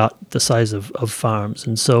talking about the size of farms.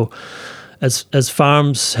 And so as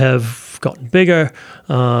farms have gotten bigger,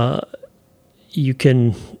 you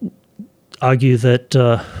can argue that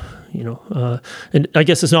and I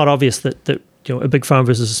guess it's not obvious that a big farm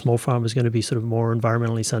versus a small farm is going to be sort of more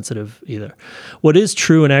environmentally sensitive either. What is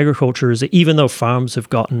true in agriculture is that even though farms have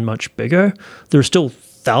gotten much bigger, there are still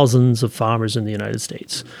thousands of farmers in the United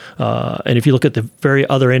States. And if you look at the very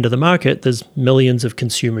other end of the market, there's millions of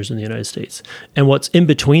consumers in the United States. And what's in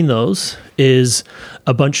between those is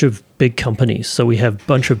a bunch of big companies. So we have a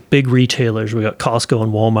bunch of big retailers. We got Costco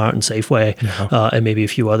and Walmart and Safeway, and maybe a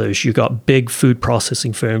few others. You got big food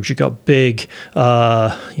processing firms. You got big,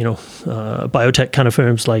 biotech kind of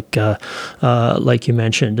firms like you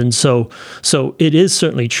mentioned. And so it is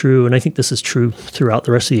certainly true, and I think this is true throughout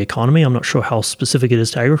the rest of the economy. I'm not sure how specific it is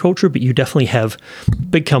to agriculture, but you definitely have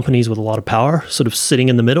big companies with a lot of power, sort of sitting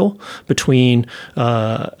in the middle between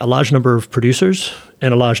a large number of producers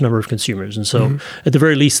and a large number of consumers. And so at the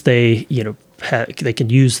very least, they can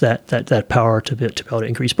use that power to be able to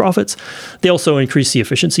increase profits. They also increase the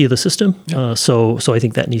efficiency of the system. So I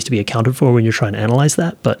think that needs to be accounted for when you're trying to analyze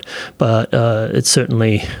that. But it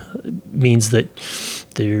certainly means that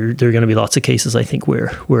there are going to be lots of cases, I think,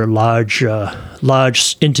 where large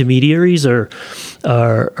intermediaries are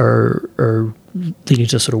leading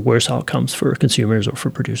to sort of worse outcomes for consumers or for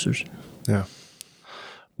producers. Yeah.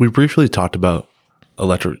 We briefly talked about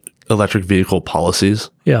electric vehicle policies.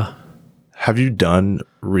 Yeah. Have you done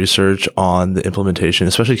research on the implementation,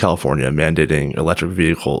 especially California, mandating electric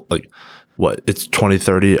vehicle, it's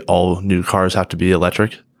 2030, all new cars have to be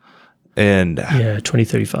electric? And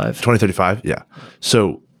 2035. 2035, yeah.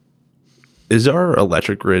 So is our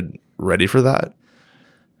electric grid ready for that?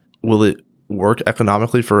 Will it work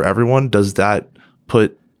economically for everyone? Does that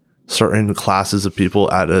put certain classes of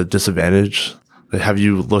people at a disadvantage? Have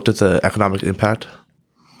you looked at the economic impact?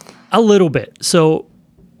 A little bit. So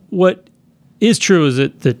what is true is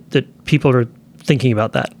that people are thinking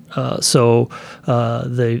about that. So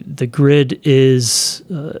the grid is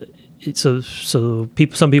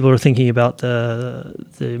some people are thinking about the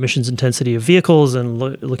emissions intensity of vehicles and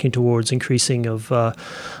looking towards increasing of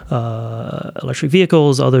electric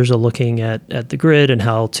vehicles. Others are looking at the grid and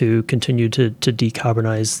how to continue to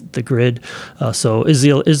decarbonize the grid. So is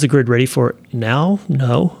the grid ready for it now?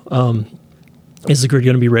 No. Is the grid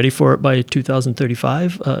going to be ready for it by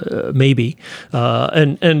 2035? Maybe. But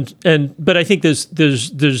I think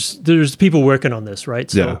there's people working on this, right?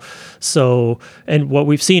 So and what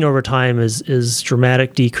we've seen over time is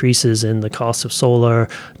dramatic decreases in the cost of solar,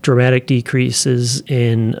 dramatic decreases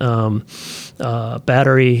in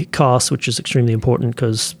battery costs, which is extremely important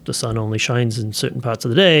because the sun only shines in certain parts of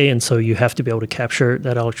the day, and so you have to be able to capture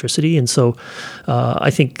that electricity. And so I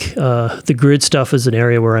think the grid stuff is an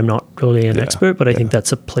area where I'm not really an expert, but I think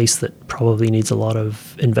that's a place that probably needs a lot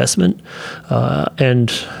of investment. I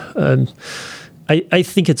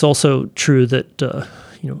think it's also true that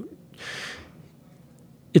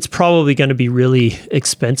it's probably going to be really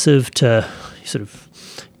expensive to sort of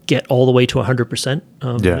get all the way to 100%.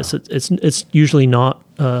 It's usually not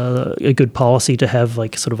a good policy to have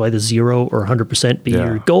like sort of either 0 or 100% be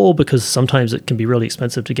your goal, because sometimes it can be really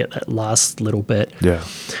expensive to get that last little bit. Yeah.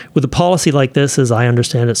 With a policy like this, as I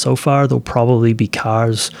understand it so far, there'll probably be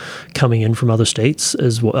cars coming in from other states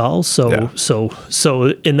as well. So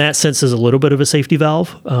in that sense, there's a little bit of a safety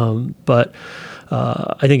valve. But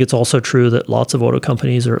I think it's also true that lots of auto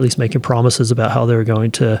companies are at least making promises about how they're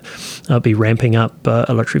going to be ramping up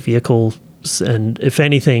electric vehicles. And if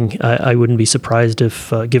anything, I wouldn't be surprised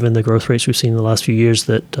if, given the growth rates we've seen in the last few years,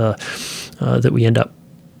 that we end up,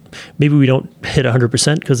 maybe we don't hit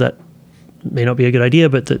 100% because that may not be a good idea,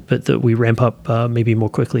 but that we ramp up maybe more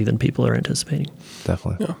quickly than people are anticipating.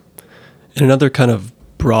 Definitely. Yeah. And another kind of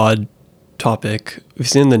broad topic, we've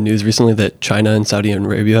seen in the news recently that China and Saudi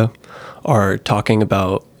Arabia are talking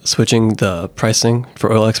about switching the pricing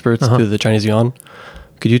for oil exports to the Chinese yuan.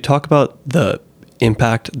 Could you talk about the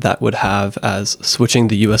impact that would have as switching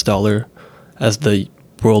the US dollar as the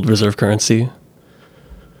world reserve currency?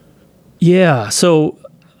 Yeah, so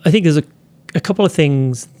I think there's a couple of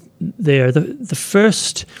things there. The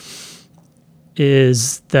first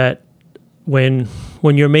is that when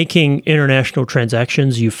you're making international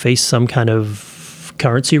transactions, you face some kind of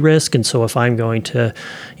currency risk. And so if I'm going to,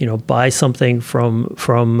 buy something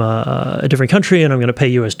from a different country and I'm going to pay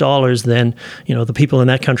US dollars, then, the people in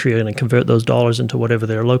that country are going to convert those dollars into whatever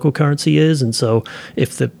their local currency is. And so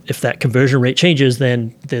if that conversion rate changes,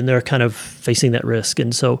 then they're kind of facing that risk.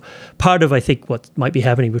 And so part of, I think, what might be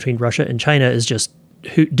happening between Russia and China is just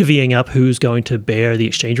divvying up who's going to bear the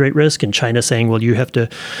exchange rate risk, and China saying, well, you have to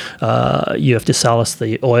sell us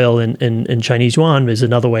the oil in Chinese yuan is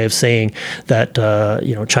another way of saying that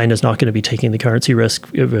China's not going to be taking the currency risk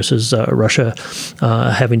versus Russia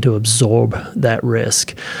having to absorb that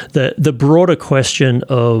risk. The broader question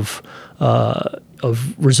of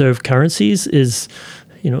reserve currencies is,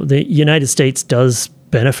 the United States does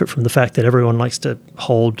benefit from the fact that everyone likes to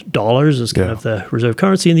hold dollars as kind of the reserve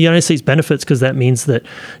currency. And the United States benefits because that means that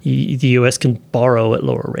the U.S. can borrow at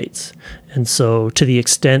lower rates. And so to the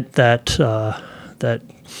extent that that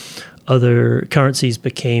other currencies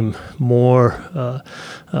became more,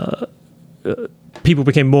 people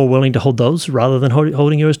became more willing to hold those rather than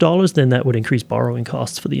holding U.S. dollars, then that would increase borrowing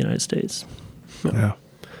costs for the United States. Yeah.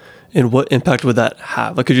 And what impact would that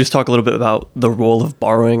have? Could you just talk a little bit about the role of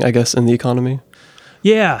borrowing, I guess, in the economy?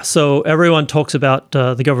 Yeah, so everyone talks about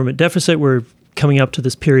the government deficit. We're coming up to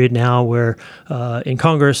this period now where in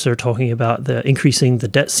Congress they're talking about increasing the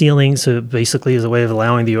debt ceiling. So basically as a way of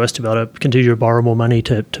allowing the U.S. to be able to continue to borrow more money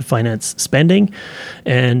to finance spending.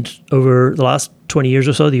 And over the last 20 years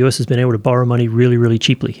or so, the U.S. has been able to borrow money really, really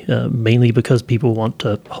cheaply, mainly because people want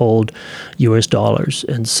to hold U.S. dollars.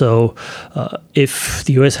 And so if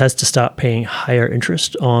the U.S. has to start paying higher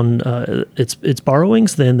interest on its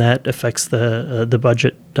borrowings, then that affects the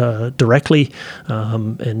budget directly.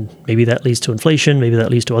 And maybe that leads to inflation. Maybe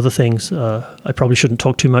that leads to other things. I probably shouldn't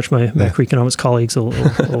talk too much. My macroeconomics colleagues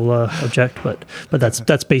will object, but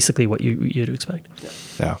that's basically what you'd expect.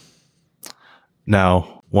 Yeah.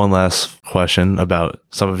 Now, one last question about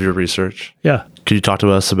some of your research. Yeah. Could you talk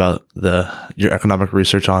to us about your economic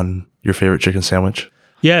research on your favorite chicken sandwich?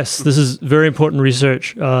 Yes, this is very important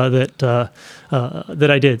research that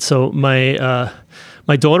I did. So my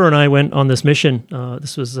daughter and I went on this mission.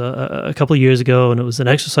 This was a couple of years ago, and it was an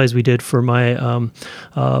exercise we did for my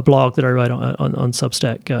blog that I write on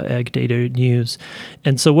Substack, Ag Data News.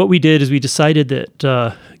 And so what we did is we decided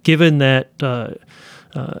that given that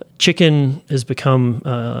chicken has become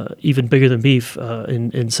even bigger than beef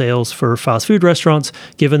in sales for fast food restaurants,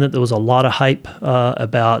 given that there was a lot of hype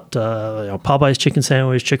about Popeye's chicken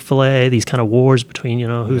sandwich, Chick-fil-A, these kind of wars between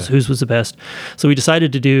whose was the best. So we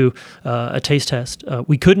decided to do a taste test.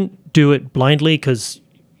 We couldn't do it blindly because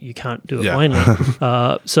you can't do it blindly.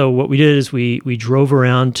 So what we did is we drove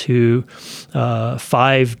around to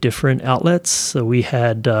 5 different outlets. So we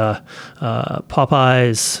had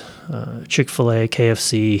Popeyes, Chick-fil-A,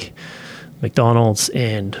 KFC, McDonald's,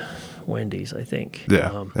 and Wendy's, I think.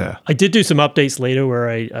 Yeah. I did do some updates later where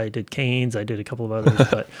I did Cane's, I did a couple of others,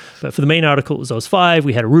 but for the main article, it was those 5.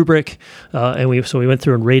 We had a rubric, and we went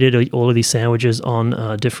through and rated all of these sandwiches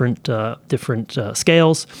on different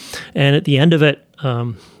scales. And at the end of it,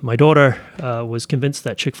 my daughter was convinced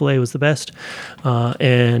that Chick-fil-A was the best,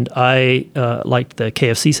 and I liked the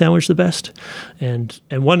KFC sandwich the best. And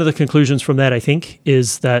one of the conclusions from that, I think,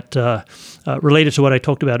 is that related to what I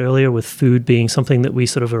talked about earlier with food being something that we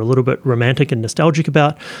sort of are a little bit romantic and nostalgic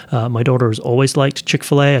about. My daughter has always liked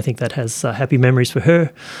Chick-fil-A. I think that has happy memories for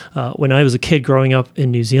her. When I was a kid growing up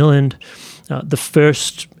in New Zealand, the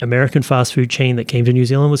first American fast food chain that came to New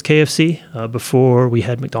Zealand was KFC before we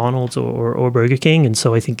had McDonald's or Burger King. And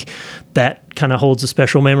so I think that kind of holds a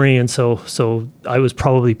special memory. And so I was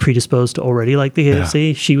probably predisposed to already like the KFC.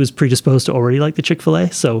 Yeah. She was predisposed to already like the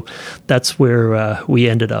Chick-fil-A. So that's where we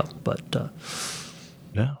ended up. But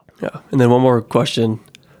yeah. And then one more question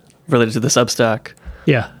related to the Substack.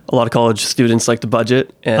 Yeah. A lot of college students like to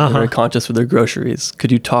budget and are very conscious with their groceries.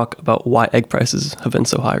 Could you talk about why egg prices have been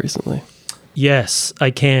so high recently? Yes,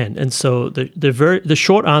 I can. And so the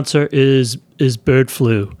short answer is bird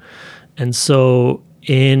flu. And so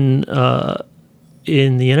in the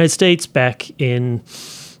United States back in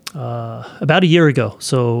about a year ago,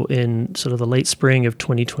 so in sort of the late spring of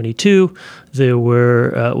 2022, there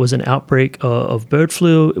was an outbreak of bird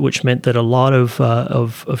flu, which meant that a lot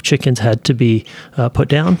of chickens had to be put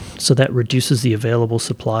down. So that reduces the available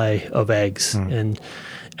supply of eggs.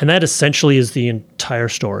 And that essentially is the entire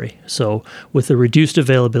story. So with the reduced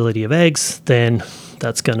availability of eggs, then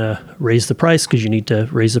that's going to raise the price because you need to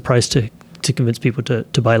raise the price to to convince people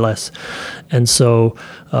to buy less. And so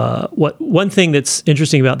one thing that's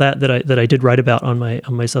interesting about that I did write about on my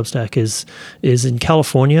Substack is in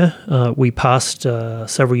California, we passed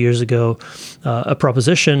several years ago a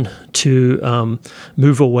proposition to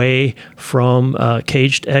move away from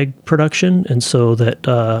caged egg production, and so that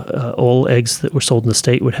all eggs that were sold in the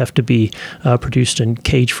state would have to be produced in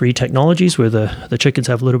cage-free technologies where the chickens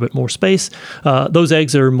have a little bit more space. Those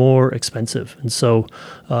eggs are more expensive, and so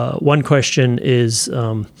one question is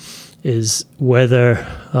whether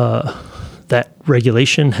that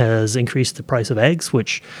regulation has increased the price of eggs,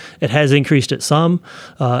 which it has increased it some.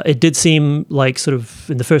 It did seem like sort of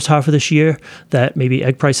in the first half of this year that maybe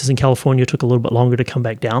egg prices in California took a little bit longer to come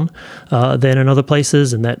back down than in other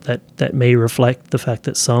places, and that may reflect the fact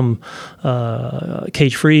that some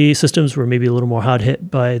cage-free systems were maybe a little more hard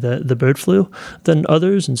hit by the bird flu than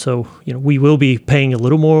others. And so, we will be paying a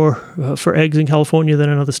little more for eggs in California than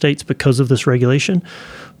in other states because of this regulation.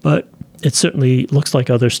 But it certainly looks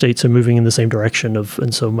like other states are moving in the same direction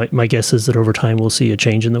and so my guess is that over time we'll see a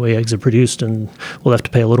change in the way eggs are produced, and we'll have to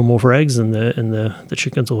pay a little more for eggs, and the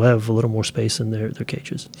chickens will have a little more space in their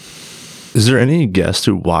cages. Is there any guess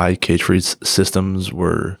to why cage-free systems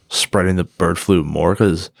were spreading the bird flu more?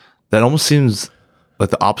 Because that almost seems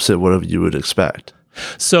like the opposite of what you would expect.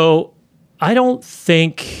 So I don't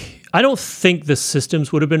think the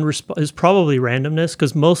systems would have been is probably randomness,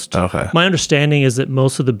 because my understanding is that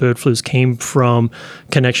most of the bird flus came from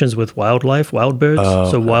connections with wild birds.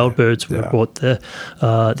 So wild birds brought the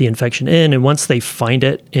infection in, and once they find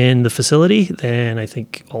it in the facility, then I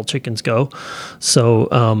think all chickens go.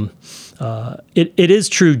 So it is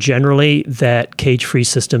true generally that cage-free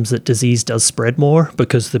systems, that disease does spread more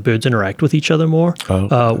because the birds interact with each other more.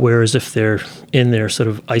 Whereas if they're in their sort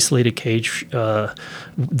of isolated cage,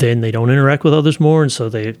 then they don't interact with others more, and so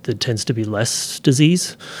there tends to be less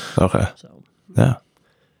disease. Okay. So. Yeah.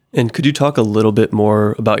 And could you talk a little bit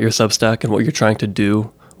more about your Substack and what you're trying to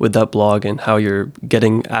do with that blog and how you're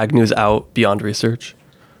getting ag news out beyond research?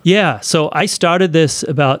 Yeah. So I started this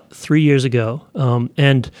about 3 years ago,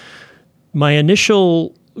 and my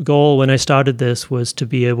initial goal when I started this was to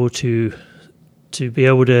be able to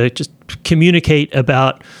just communicate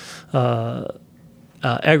about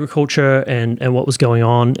agriculture and what was going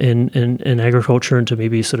on in agriculture, and to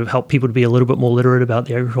maybe sort of help people to be a little bit more literate about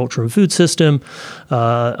the agriculture and food system.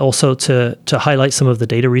 Also to highlight some of the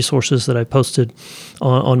data resources that I posted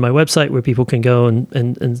on my website, where people can go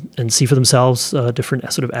and see for themselves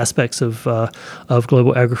different sort of aspects of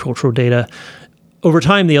global agricultural data. Over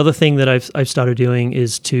time, the other thing that I've started doing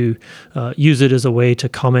is to use it as a way to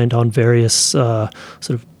comment on various sort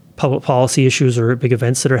of public policy issues or big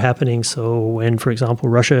events that are happening. So when, for example,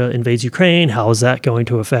 Russia invades Ukraine, how is that going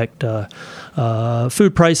to affect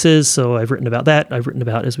food prices? So I've written about that. I've written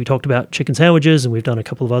about, as we talked about, chicken sandwiches, and we've done a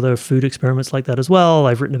couple of other food experiments like that as well.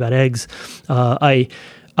 I've written about eggs.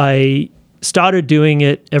 I started doing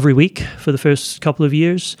it every week for the first couple of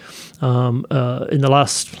years. In the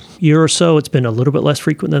last year or so, it's been a little bit less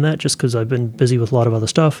frequent than that, just because I've been busy with a lot of other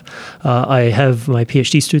stuff. I have my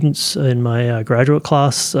PhD students in my graduate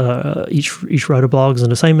class. Each writer blogs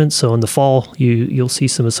and assignments. So in the fall, you'll see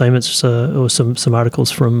some assignments or some articles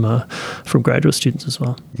from graduate students as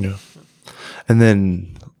well. Yeah. And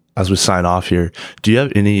then, as we sign off here, do you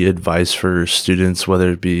have any advice for students,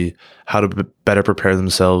 whether it be how to better prepare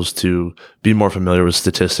themselves to be more familiar with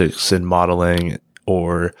statistics and modeling,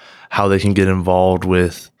 or how they can get involved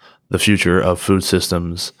with the future of food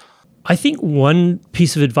systems? I think one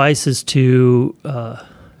piece of advice is to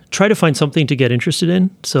try to find something to get interested in.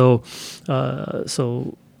 So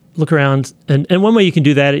look around, and one way you can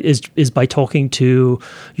do that is by talking to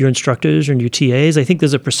your instructors and your TAs. I think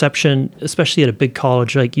there's a perception, especially at a big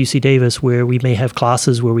college like UC Davis, where we may have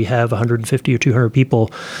classes where we have 150 or 200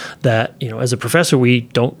 people, that, as a professor, we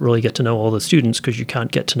don't really get to know all the students, because you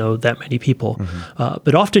can't get to know that many people. Mm-hmm.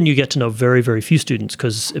 But often you get to know very, very few students,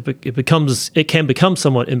 because it can become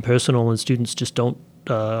somewhat impersonal, and students just don't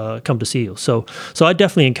come to see you. So I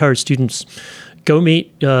definitely encourage students, go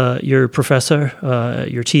meet your professor,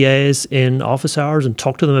 your TAs in office hours, and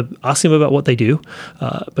talk to them, ask them about what they do,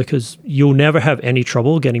 because you'll never have any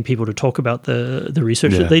trouble getting people to talk about the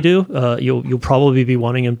research that they do. You'll probably be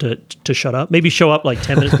wanting them to shut up, maybe show up like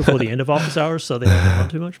 10 minutes before the end of office hours, so they don't go on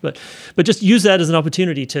too much. But just use that as an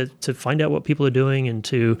opportunity to find out what people are doing, and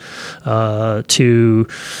to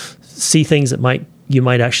see things that you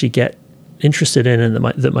might actually get interested in and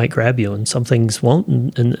that might grab you, and some things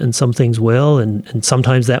won't, and some things will, and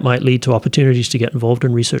sometimes that might lead to opportunities to get involved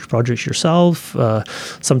in research projects yourself.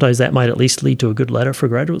 Sometimes that might at least lead to a good letter for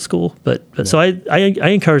graduate school. But so I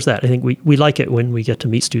encourage that. I think we like it when we get to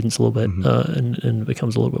meet students a little bit, and it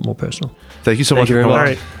becomes a little bit more personal. Thank you so much for coming. All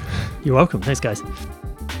right, you're welcome. Thanks, guys.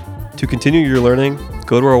 To continue your learning,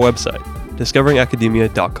 go to our website,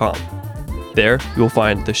 discoveringacademia.com. There, you will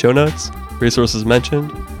find the show notes, resources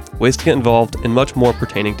mentioned, ways to get involved, and much more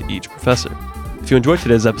pertaining to each professor. If you enjoyed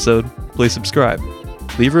today's episode, please subscribe,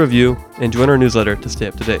 leave a review, and join our newsletter to stay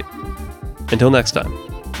up to date. Until next time.